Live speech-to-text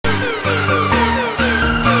Woo!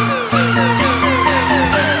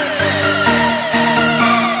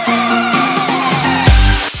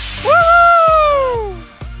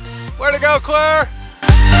 Way to go, Claire!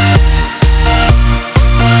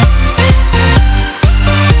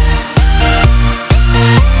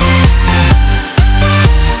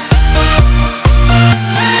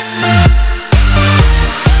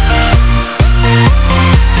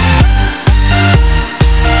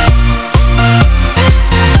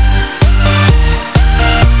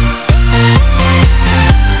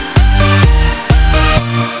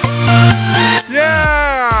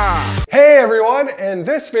 In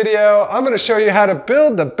this video, I'm going to show you how to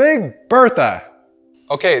build the Big Bertha.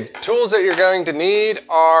 Okay, tools that you're going to need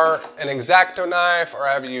are an X-Acto knife, or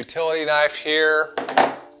I have a utility knife here,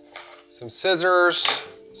 some scissors,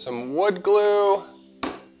 some wood glue,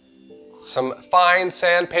 some fine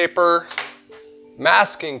sandpaper,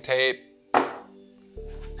 masking tape,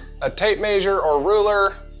 a tape measure or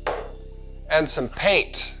ruler, and some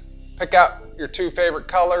paint. Pick out your two favorite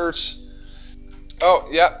colors. Oh,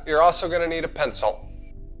 yeah, you're also going to need a pencil.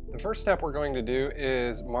 The first step we're going to do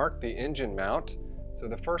is mark the engine mount. So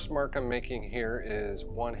the first mark I'm making here is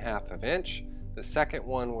 1/2 inch. The second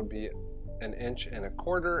one would be 1 1/4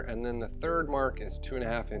 inches, and then the third mark is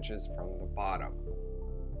 2.5 inches from the bottom.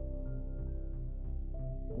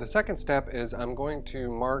 The second step is I'm going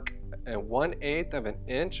to mark a 1/8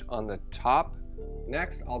 inch on the top.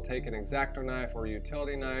 Next, I'll take an X-Acto knife or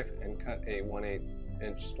utility knife and cut a 1/8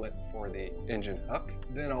 inch slit for the engine hook.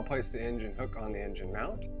 Then I'll place the engine hook on the engine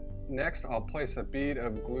mount. Next, I'll place a bead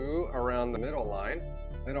of glue around the middle line.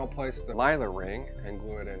 Then I'll place the mylar ring and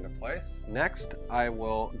glue it into place. Next, I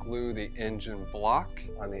will glue the engine block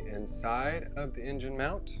on the inside of the engine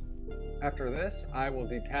mount. After this, I will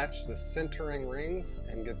detach the centering rings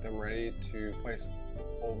and get them ready to place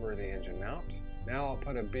over the engine mount. Now I'll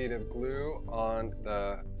put a bead of glue on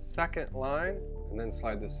the second line and then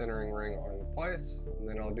slide the centering ring on place. And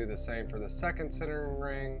then I'll do the same for the second centering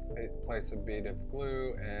ring, place a bead of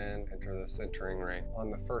glue and enter the centering ring on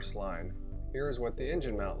the first line. Here's what the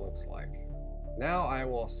engine mount looks like. Now I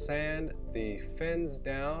will sand the fins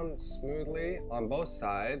down smoothly on both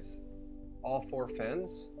sides, all 4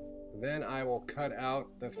 fins. Then I will cut out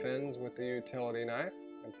the fins with the utility knife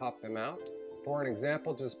and pop them out. For an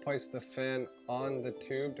example, just place the fin on the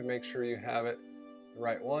tube to make sure you have it the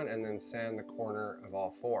right one, and then sand the corner of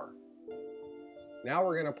all 4. Now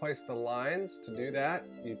we're going to place the lines. To do that,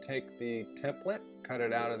 you take the template, cut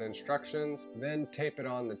it out of the instructions, then tape it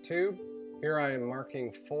on the tube. Here I am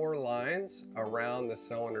marking 4 lines around the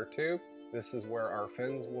cylinder tube. This is where our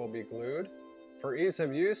fins will be glued. For ease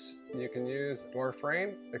of use, you can use door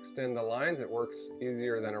frame, extend the lines. It works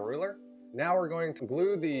easier than a ruler. Now we're going to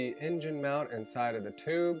glue the engine mount inside of the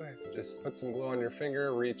tube. Just put some glue on your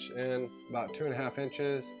finger, reach in about 2.5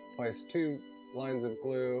 inches, place 2 lines of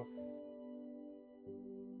glue,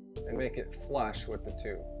 and make it flush with the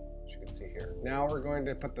tube, as you can see here. Now we're going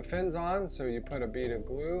to put the fins on, so you put a bead of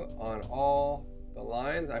glue on all the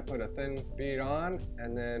lines. I put a thin bead on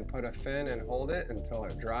and then put a fin and hold it until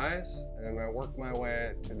it dries. And I'm going to work my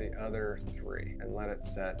way to the other 3 and let it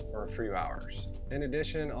set for a few hours. In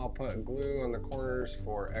addition, I'll put glue on the corners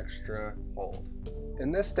for extra hold.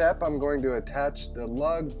 In this step, I'm going to attach the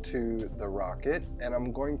lug to the rocket, and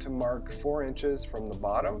I'm going to mark 4 inches from the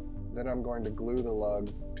bottom. Then I'm going to glue the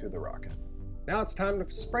lug to the rocket. Now it's time to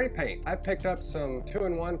spray paint. I picked up some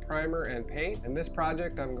 2-in-1 primer and paint. In this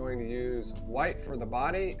project, I'm going to use white for the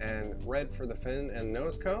body and red for the fin and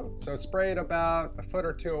nose cone. So spray it about a foot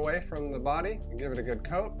or 2 away from the body and give it a good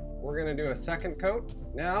coat. We're going to do a second coat.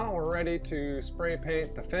 Now we're ready to spray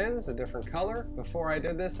paint the fins a different color. Before I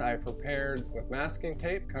did this, I prepared with masking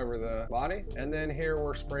tape, cover the body, and then here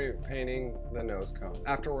we're spray painting the nose cone.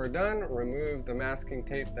 After we're done, remove the masking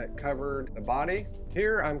tape that covered the body.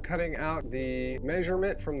 Here I'm cutting out the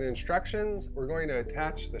measurement from the instructions. We're going to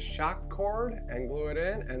attach the shock cord and glue it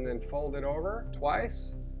in and then fold it over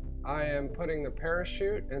twice. I am putting the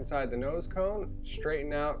parachute inside the nose cone,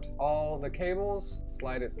 straighten out all the cables,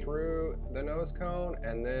 slide it through the nose cone,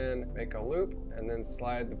 and then make a loop, and then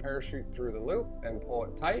slide the parachute through the loop and pull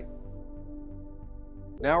it tight.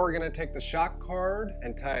 Now we're going to take the shock cord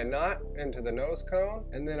and tie a knot into the nose cone,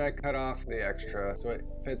 and then I cut off the extra so it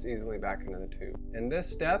fits easily back into the tube. In this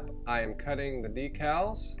step, I am cutting the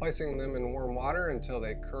decals, placing them in warm water until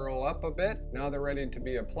they curl up a bit. Now they're ready to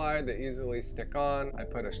be applied. They easily stick on. I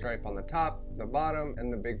put a stripe on the top, the bottom,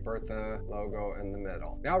 and the Big Bertha logo in the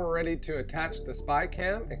middle. Now we're ready to attach the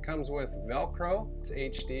spycam. It comes with Velcro. It's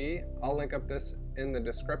HD. I'll link up this in the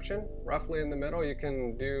description. Roughly in the middle, you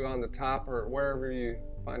can do on the top or wherever you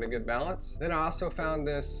find a good balance. Then I also found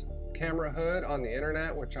this camera hood on the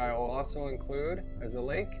internet, which I will also include as a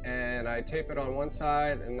link, and I tape it on one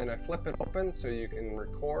side and then I flip it open so you can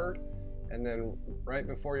record, and then right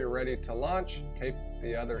before you're ready to launch, tape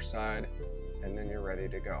the other side, and then you're ready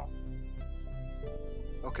to go.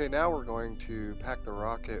 Okay, now we're going to pack the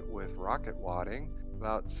rocket with rocket wadding.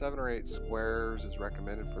 About 7 or 8 squares is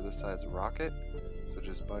recommended for this size of rocket. So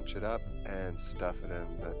just bunch it up and stuff it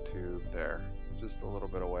in the tube there. Just a little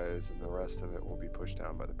bit of ways, and the rest of it will be pushed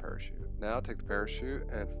down by the parachute. Now take the parachute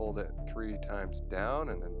and fold it 3 times down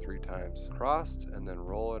and then 3 times crossed, and then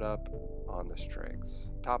roll it up on the strings.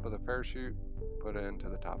 Top of the parachute, put it into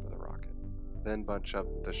the top of the rocket. Then bunch up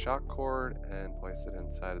the shock cord and place it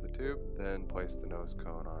inside of the tube, then place the nose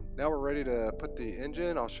cone on. Now we're ready to put the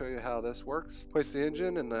engine. I'll show you how this works. Place the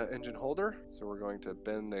engine in the engine holder. So we're going to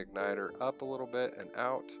bend the igniter up a little bit and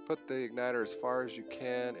out. Put the igniter as far as you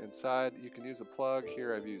can inside. You can use a plug.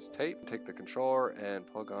 Here I've used tape. Take the controller and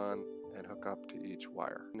plug on and hook up to each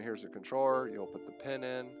wire. And here's the controller. You'll put the pin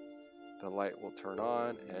in. The light will turn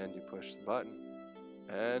on and you push the button.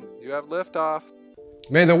 And you have liftoff.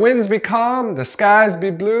 May the winds be calm, the skies be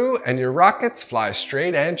blue, and your rockets fly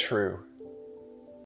straight and true.